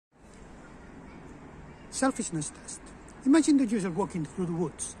Selfishness test. Imagine that you're walking through the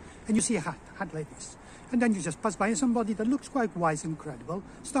woods and you see a hat like this. And then you just pass by somebody that looks quite wise and credible,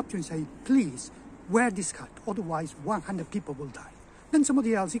 stop you and say, please wear this hat, otherwise 100 people will die. Then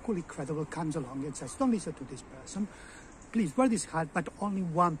somebody else equally credible comes along and says, don't listen to this person, please wear this hat, but only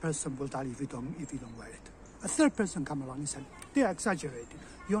one person will die if you don't wear it. A third person come along and said, they are exaggerating.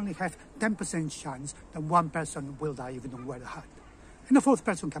 You only have 10% chance that one person will die if you don't wear the hat. And the fourth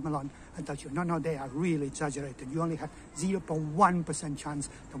person come along and tells you, no, they are really exaggerated. You only have 0.1% chance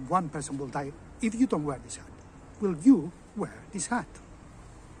that one person will die if you don't wear this hat. Will you wear this hat?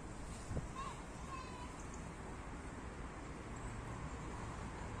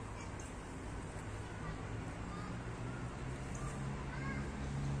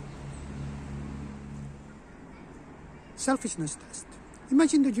 Selfishness test.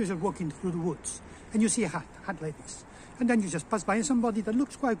 Imagine that you're walking through the woods and you see a hat like this. And then you just pass by somebody that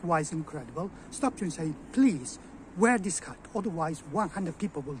looks quite wise and credible, stop you and say, please wear this hat, otherwise 100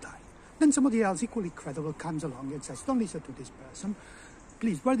 people will die. Then somebody else equally credible comes along and says, don't listen to this person,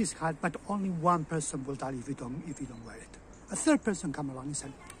 please wear this hat, but only one person will die if you don't wear it. A third person come along and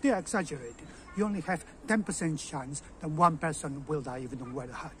said, they are exaggerating. You only have 10% chance that one person will die if you don't wear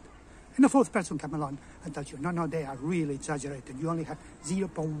the hat. And the fourth person come along and tells you, no, they are really exaggerated. You only have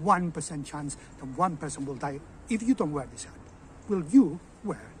 0.1% chance that one person will die if you don't wear this hat. Will you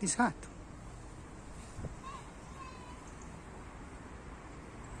wear this hat?